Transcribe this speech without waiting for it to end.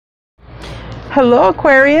Hello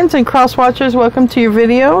Aquarians and cross watchers, welcome to your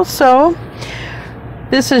video. So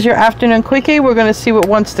this is your afternoon quickie. We're going to see what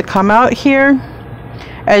wants to come out here.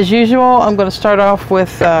 As usual, I'm going to start off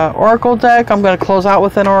with oracle deck. I'm going to close out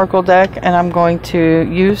with an oracle deck, and I'm going to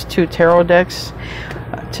use 2 tarot decks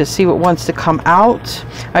to see what wants to come out.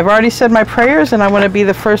 I've already said my prayers, and I want to be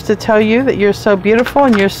the first to tell you that you're so beautiful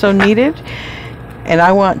and you're so needed. And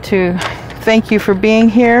I want to thank you for being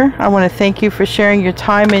here. I want to thank you for sharing your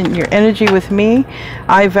time and your energy with me.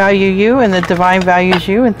 I value you and the divine values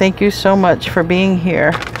you, and thank you so much for being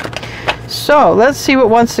here. So let's see what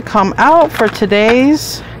wants to come out for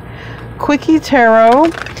today's quickie tarot.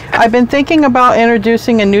 I've been thinking about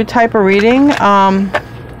introducing a new type of reading.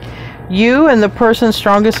 You and the person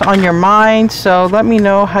strongest on your mind. So let me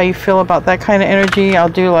know how you feel about that kind of energy. I'll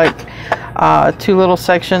do like 2 little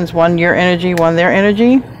sections, one your energy, one their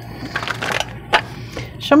energy.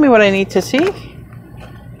 Show me what I need to see.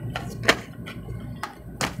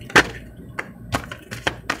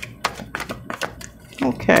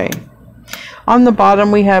 Okay. On the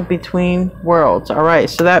bottom we have between worlds. All right,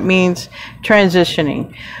 so that means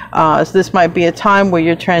transitioning. So this might be a time where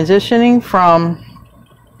you're transitioning from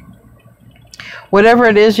whatever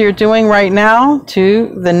it is you're doing right now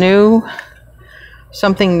to the new,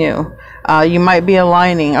 something new. You might be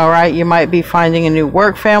aligning, all right? You might be finding a new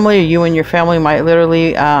work family, or you and your family might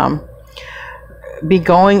literally be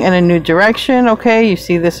going in a new direction, okay? You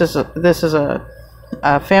see this is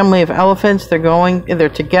a family of elephants. They're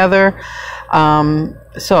together.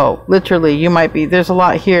 So literally you might be, there's a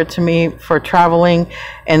lot here to me for traveling,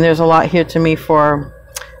 and there's a lot here to me for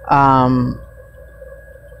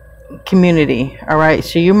community, all right?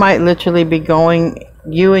 So you might literally be going,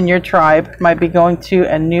 you and your tribe might be going to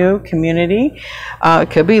a new community. It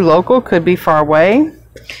could be local, could be far away.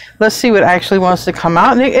 Let's see what actually wants to come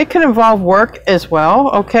out. And it can involve work as well,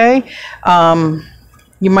 okay?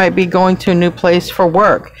 You might be going to a new place for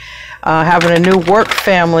work, having a new work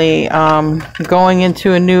family, going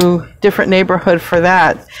into a new, different neighborhood for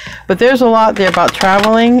that. But there's a lot there about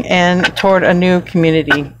traveling and toward a new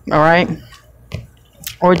community, all right?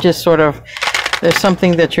 Or just sort of, there's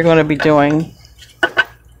something that you're going to be doing.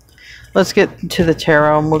 Let's get to the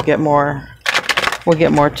tarot, and we'll get more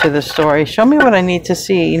to the story. Show me what I need to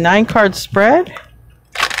see. 9-card spread.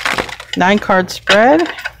 9-card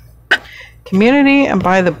spread. Community and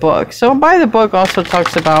by the book. So by the book also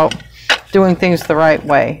talks about doing things the right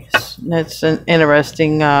way. It's an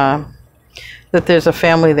interesting that there's a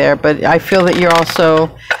family there, but I feel that you're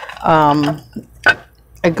also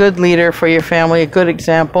a good leader for your family, a good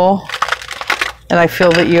example. And I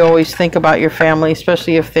feel that you always think about your family,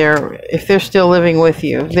 especially if they're still living with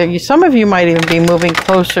you. Some of you might even be moving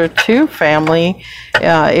closer to family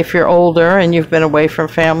if you're older and you've been away from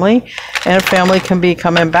family. And a family can be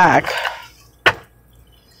coming back.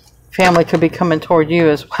 Family could be coming toward you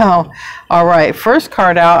as well. All right, first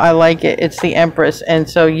card out, I like it. It's the Empress. And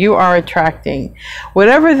so you are attracting.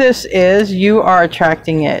 Whatever this is, you are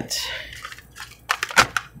attracting it.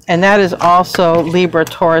 And that is also Libra,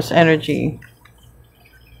 Taurus energy.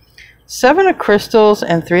 7 of crystals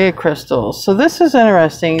and 3 of crystals. So this is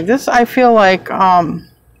interesting. This, I feel like,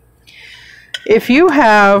 if you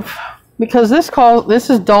have, because this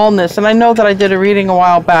is dullness, and I know that I did a reading a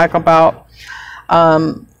while back about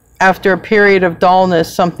after a period of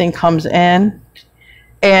dullness, something comes in,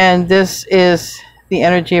 and this is the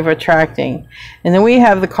energy of attracting. And then we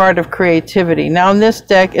have the card of creativity. Now in this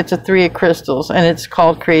deck, it's a 3 of crystals, and it's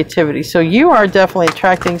called creativity. So you are definitely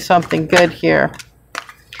attracting something good here.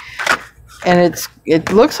 And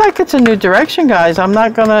it looks like it's a new direction, guys. I'm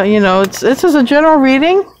not gonna, this is a general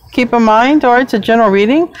reading. Keep in mind, or it's a general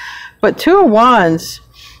reading. But 2 of Wands,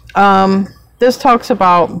 this talks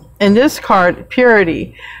about, in this card,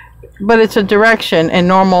 purity. But it's a direction and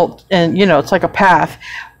normal, and it's like a path.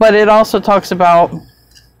 But it also talks about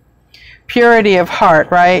purity of heart,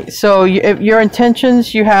 right? So if your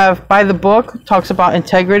intentions you have by the book, talks about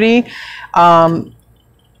integrity.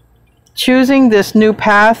 Choosing this new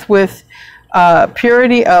path with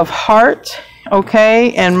purity of heart,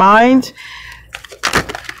 okay, and mind.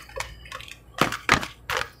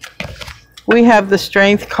 We have the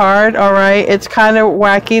Strength card, all right. It's kind of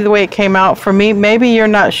wacky the way it came out for me. Maybe you're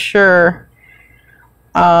not sure,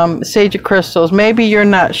 Sage of Crystals, maybe you're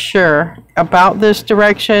not sure about this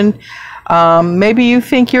direction. Maybe you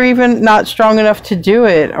think you're even not strong enough to do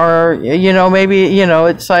it, or maybe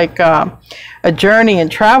it's like a journey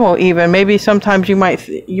and travel. Even maybe sometimes you might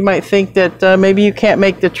think that maybe you can't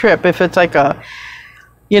make the trip if it's like a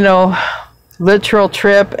literal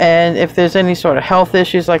trip, and if there's any sort of health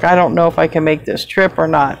issues, like I don't know if I can make this trip or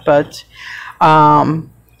not. But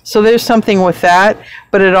So there's something with that,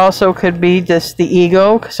 but it also could be just the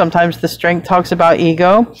ego. Sometimes the strength talks about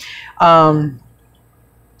ego.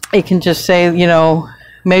 It can just say, you know,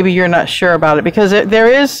 maybe you're not sure about it, because there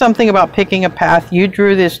is something about picking a path. You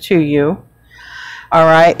drew this to you. All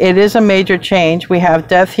right. It is a major change. We have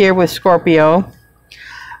death here with Scorpio.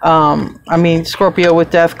 Scorpio with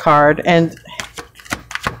death card. And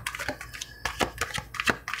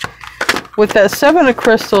with that 7 of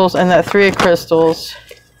crystals and that 3 of crystals,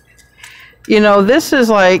 you know, this is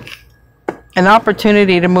like an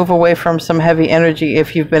opportunity to move away from some heavy energy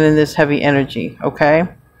if you've been in this heavy energy, okay?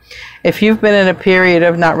 If you've been in a period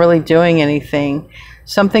of not really doing anything,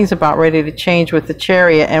 something's about ready to change with the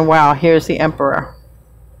Chariot, and wow, here's the Emperor.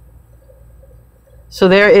 So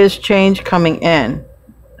there is change coming in,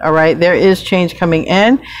 all right? There is change coming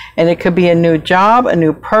in, and it could be a new job, a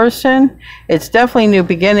new person. It's definitely a new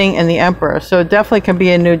beginning in the Emperor, so it definitely can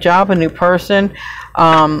be a new job, a new person,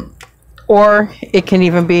 or it can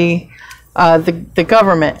even be the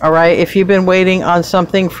government, all right? If you've been waiting on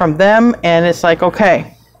something from them and it's like,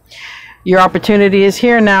 okay, your opportunity is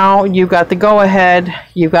here now, you got the go-ahead,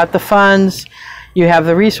 you got the funds, you have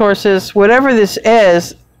the resources, whatever this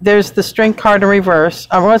is, there's the Strength card in reverse.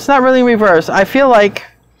 Well, it's not really in reverse. I feel like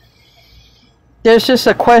there's just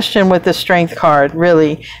a question with the Strength card,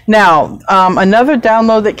 really. Now, another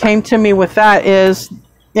download that came to me with that is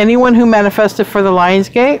anyone who manifested for the Lion's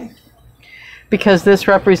Gate, because this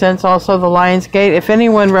represents also the Lion's Gate. If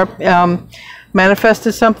anyone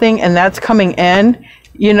manifested something and that's coming in,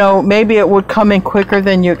 you know, maybe it would come in quicker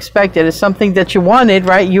than you expected. It's something that you wanted,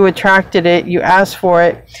 right? You attracted it, you asked for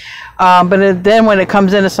it. Then when it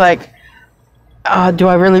comes in, it's like, can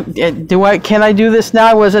I do this now?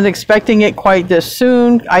 I wasn't expecting it quite this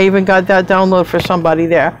soon. I even got that download for somebody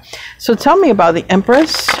there. So tell me about the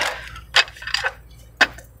Empress.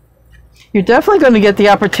 You're definitely going to get the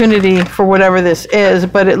opportunity for whatever this is,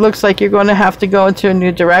 but it looks like you're going to have to go into a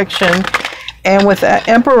new direction. And with that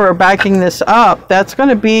Emperor backing this up, that's going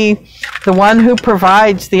to be the one who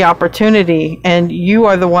provides the opportunity, and you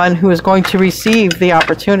are the one who is going to receive the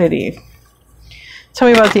opportunity. Tell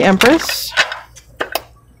me about the Empress.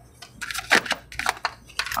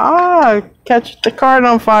 Ah, catch the card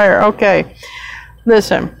on fire. Okay.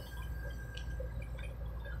 Listen.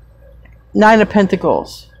 9 of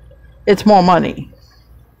Pentacles. It's more money.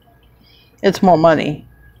 It's more money.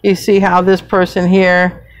 You see how this person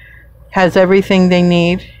here has everything they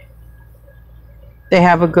need. They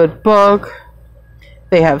have a good book.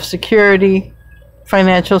 They have security,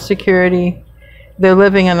 financial security. They're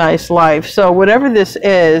living a nice life. So whatever this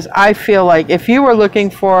is, I feel like if you were looking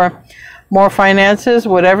for more finances,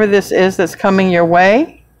 whatever this is that's coming your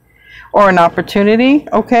way, or an opportunity,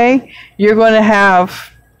 okay, you're going to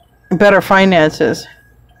have better finances.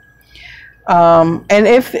 And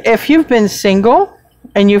if you've been single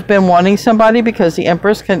and you've been wanting somebody, because the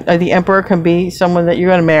Emperor can be someone that you're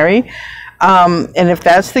going to marry, and if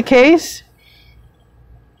that's the case,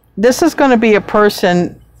 this is going to be a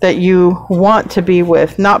person that you want to be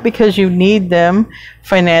with, not because you need them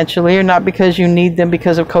financially, or not because you need them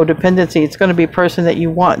because of codependency. It's going to be a person that you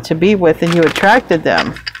want to be with, and you attracted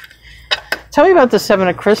them. Tell me about the 7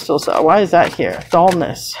 of Crystals, though. Why is that here?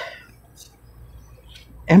 Dullness.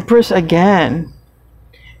 Empress again.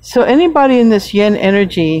 So anybody in this yin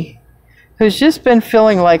energy who's just been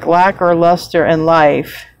feeling like lack or luster in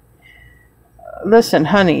life, listen,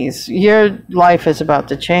 honeys, your life is about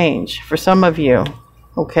to change for some of you,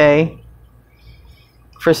 okay?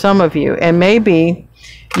 For some of you. And maybe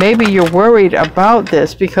you're worried about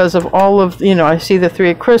this because of all of, you know, I see the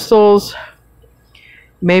 3 of Crystals.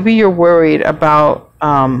 Maybe you're worried about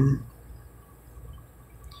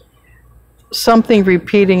something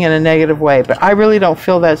repeating in a negative way, but I really don't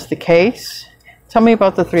feel that's the case. Tell me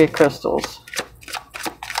about the 3 of Crystals.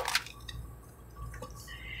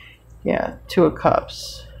 Yeah, 2 of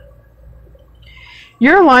Cups.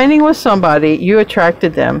 You're aligning with somebody, you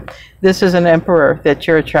attracted them. This is an Emperor that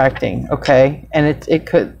you're attracting, okay? And it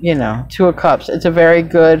could, you know, 2 of Cups. It's a very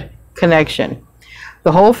good connection.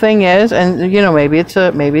 The whole thing is, and you know, maybe it's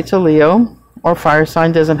a Leo or fire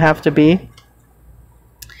sign, doesn't have to be.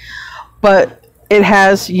 But it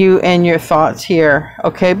has you and your thoughts here,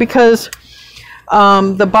 okay? Because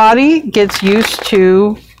the body gets used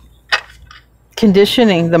to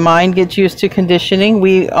conditioning. The mind gets used to conditioning.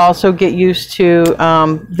 We also get used to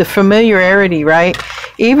the familiarity, right?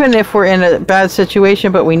 Even if we're in a bad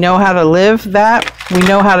situation, but we know how to live that. We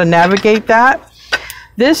know how to navigate that.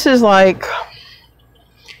 This is like,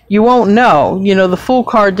 you won't know. You know, the Fool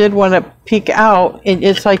card did want to peek out.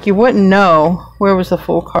 It's like you wouldn't know. Where was the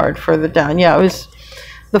Fool card? Further down. Yeah, it was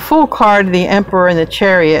The Fool card, the Emperor, and the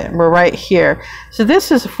Chariot were right here. So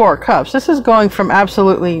this is 4 Cups. This is going from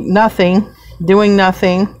absolutely nothing, doing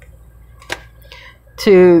nothing,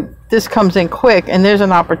 to this comes in quick, and there's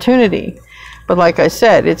an opportunity. But like I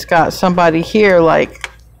said, it's got somebody here like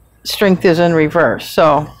strength is in reverse.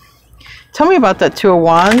 So tell me about that 2 of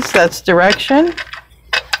Wands. That's direction.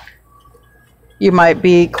 You might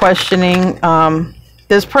be questioning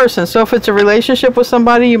this person. So if it's a relationship with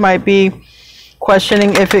somebody, you might be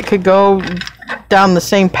questioning if it could go down the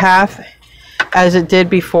same path as it did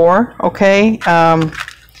before, okay?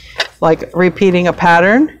 Like repeating a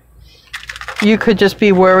pattern. You could just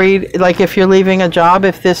be worried, like if you're leaving a job,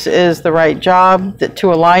 if this is the right job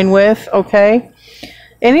to align with, okay?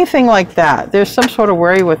 Anything like that. There's some sort of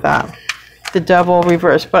worry with that. The Devil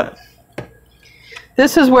reverse. But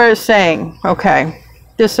this is where it's saying, okay,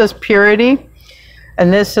 this says purity,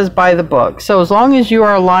 and this says by the book. So as long as you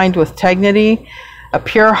are aligned with integrity, a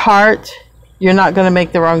pure heart, you're not going to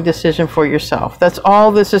make the wrong decision for yourself. That's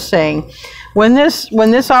all this is saying. When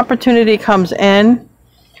this opportunity comes in,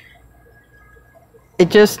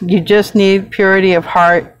 you just need purity of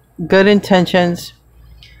heart, good intentions,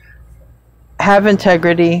 have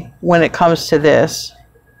integrity when it comes to this.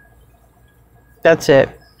 That's it.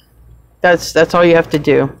 That's all you have to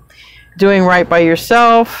do. Doing right by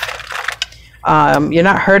yourself. You're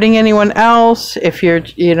not hurting anyone else. If you're,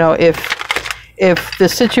 you know, if the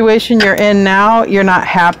situation you're in now, you're not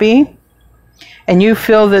happy, and you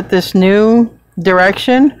feel that this new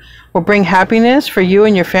direction will bring happiness for you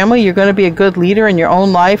and your family, you're going to be a good leader in your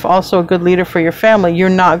own life, also a good leader for your family. You're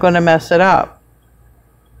not going to mess it up.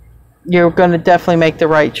 You're going to definitely make the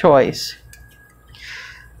right choice.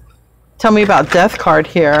 Tell me about Death card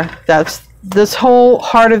here. That's this whole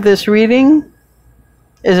heart of this reading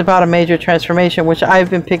is about a major transformation, which I've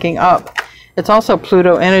been picking up. It's also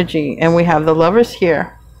Pluto energy, and we have the Lovers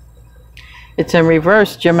here. It's in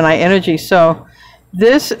reverse, Gemini energy. So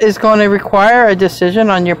this is going to require a decision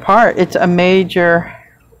on your part. It's a major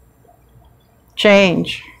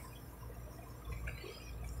change.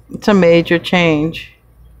 It's a major change.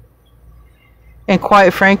 And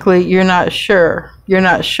quite frankly, you're not sure. You're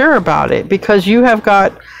not sure about it because you have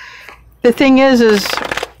got, the thing is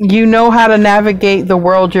you know how to navigate the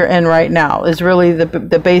world you're in right now is really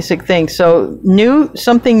the basic thing. So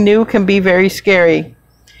something new can be very scary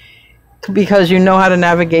because you know how to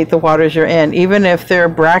navigate the waters you're in, even if they're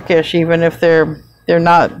brackish, even if they're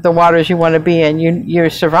not the waters you want to be in. You're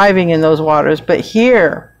surviving in those waters. But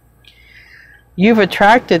here, you've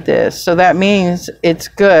attracted this, so that means it's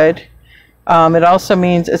good. It also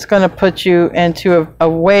means it's going to put you into a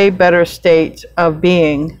way better state of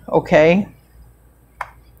being, okay?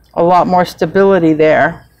 A lot more stability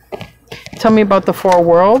there. Tell me about the 4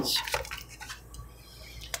 worlds.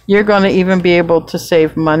 You're going to even be able to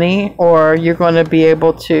save money, or you're going to be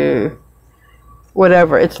able to,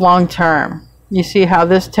 whatever, it's long term. You see how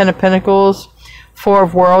this 10 of Pentacles, 4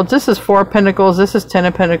 of Worlds, this is 4 of Pentacles, this is 10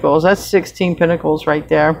 of Pentacles, that's 16 Pentacles right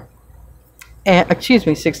there. And excuse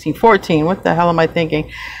me, 16, 14, what the hell am I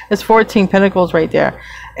thinking? It's 14 Pentacles right there.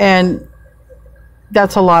 And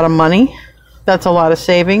that's a lot of money. That's a lot of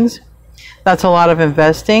savings. That's a lot of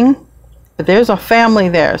investing. But there's a family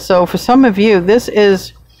there. So for some of you, this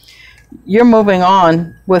is, you're moving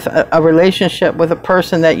on with a relationship with a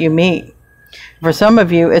person that you meet. For some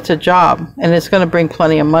of you, it's a job, and it's going to bring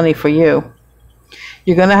plenty of money for you.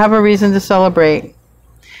 You're going to have a reason to celebrate.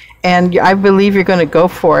 And I believe you're going to go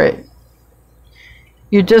for it.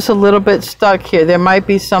 You're just a little bit stuck here. There might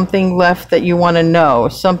be something left that you want to know.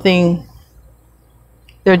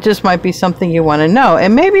 There just might be something you want to know.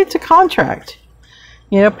 And maybe it's a contract.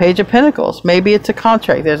 You know, Page of Pentacles. Maybe it's a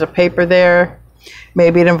contract. There's a paper there.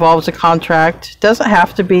 Maybe it involves a contract. Doesn't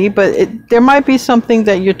have to be, but there might be something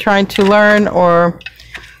that you're trying to learn, or,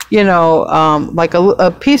 you know, like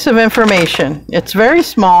a piece of information. It's very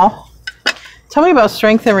small. Tell me about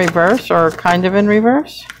Strength in reverse, or kind of in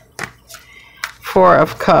reverse. 4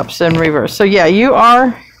 of Cups in reverse. So yeah, you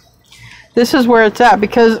are, this is where it's at,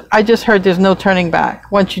 because I just heard there's no turning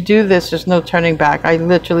back. Once you do this, there's no turning back. I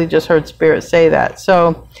literally just heard Spirit say that.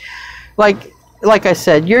 So like I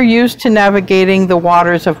said, you're used to navigating the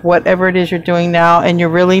waters of whatever it is you're doing now, and you're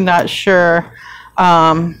really not sure,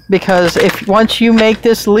 because once you make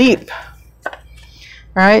this leap,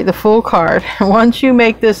 right, the Fool card, once you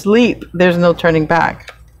make this leap, there's no turning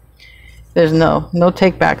back. There's no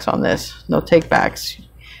take-backs on this. No take-backs.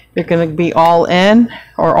 You're going to be all in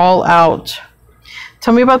or all out.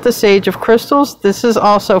 Tell me about the Sage of Crystals. This is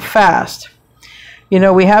also fast. You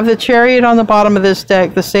know, we have the Chariot on the bottom of this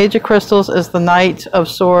deck. The Sage of Crystals is the Knight of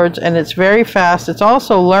Swords, and it's very fast. It's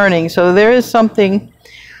also learning. So there is something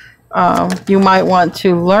you might want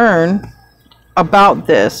to learn about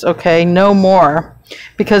this, okay? Know more,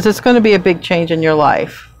 because it's going to be a big change in your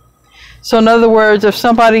life. So in other words, if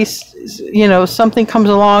somebody's, you know, something comes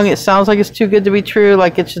along, it sounds like it's too good to be true,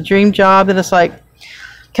 like it's a dream job, then it's like,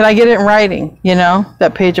 can I get it in writing? You know,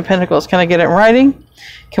 that Page of Pentacles, can I get it in writing?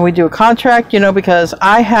 Can we do a contract? You know, because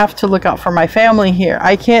I have to look out for my family here.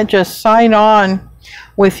 I can't just sign on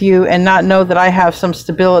with you and not know that I have some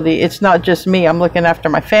stability. It's not just me. I'm looking after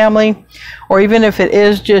my family. Or even if it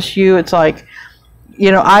is just you, it's like, you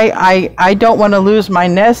know, I don't want to lose my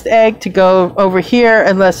nest egg to go over here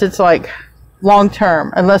unless it's like long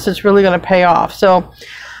term, unless it's really going to pay off. So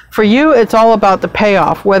for you, it's all about the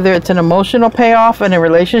payoff, whether it's an emotional payoff in a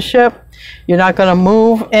relationship. You're not going to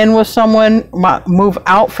move in with someone, move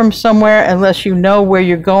out from somewhere unless you know where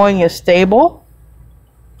you're going is stable.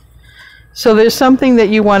 So there's something that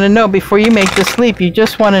you want to know before you make this leap. You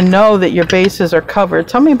just want to know that your bases are covered.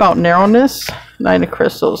 Tell me about narrowness, Nine of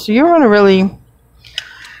Crystals. So you're going to really,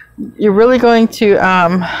 you're really going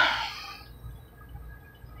to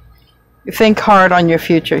think hard on your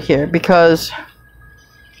future here, because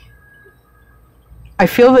I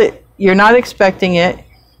feel that you're not expecting it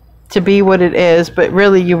to be what it is, but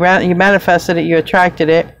really you manifested it, you attracted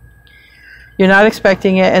it. You're not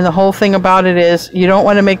expecting it, and the whole thing about it is you don't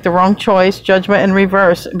want to make the wrong choice, judgment in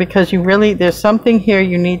reverse, because you really, there's something here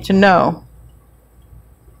you need to know.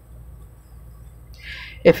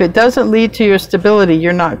 If it doesn't lead to your stability,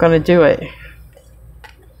 you're not going to do it.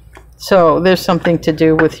 So there's something to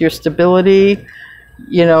do with your stability.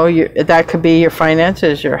 You know, that could be your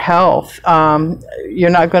finances, your health. You're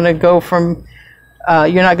not going to go from,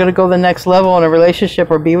 you're not going to go the next level in a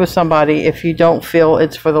relationship or be with somebody if you don't feel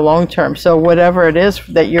it's for the long term. So whatever it is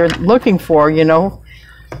that you're looking for, you know,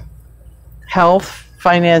 health,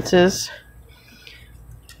 finances,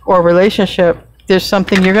 or relationship, there's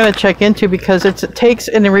something you're going to check into, because it takes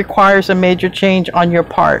and it requires a major change on your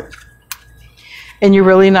part. And you're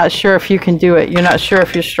really not sure if you can do it. You're not sure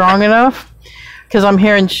if you're strong enough. Because I'm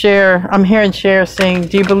hearing Cher saying,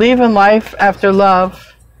 do you believe in life after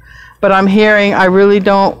love? But I'm hearing, I really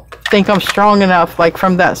don't think I'm strong enough, like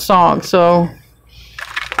from that song. So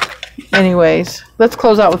anyways, let's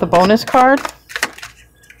close out with a bonus card.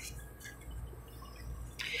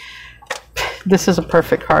 This is a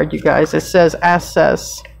perfect card, you guys. It says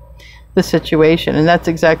assess the situation, and that's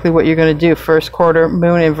exactly what you're going to do. First quarter,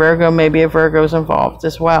 moon in Virgo. Maybe a Virgo's involved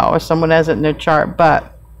as well, or someone has it in their chart,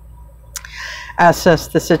 but assess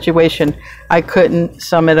the situation. I couldn't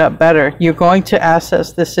sum it up better. You're going to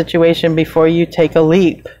assess the situation before you take a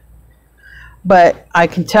leap. But I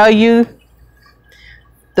can tell you,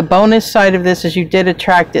 the bonus side of this is you did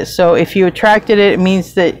attract it. So if you attracted it, it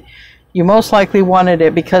means that you most likely wanted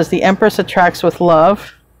it, because the Empress attracts with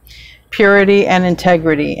love, purity, and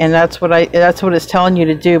integrity, and that's what it's telling you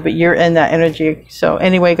to do. But you're in that energy. So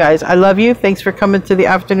anyway, guys, I love you. Thanks for coming to the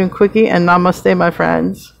afternoon quickie, and namaste, my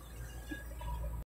friends.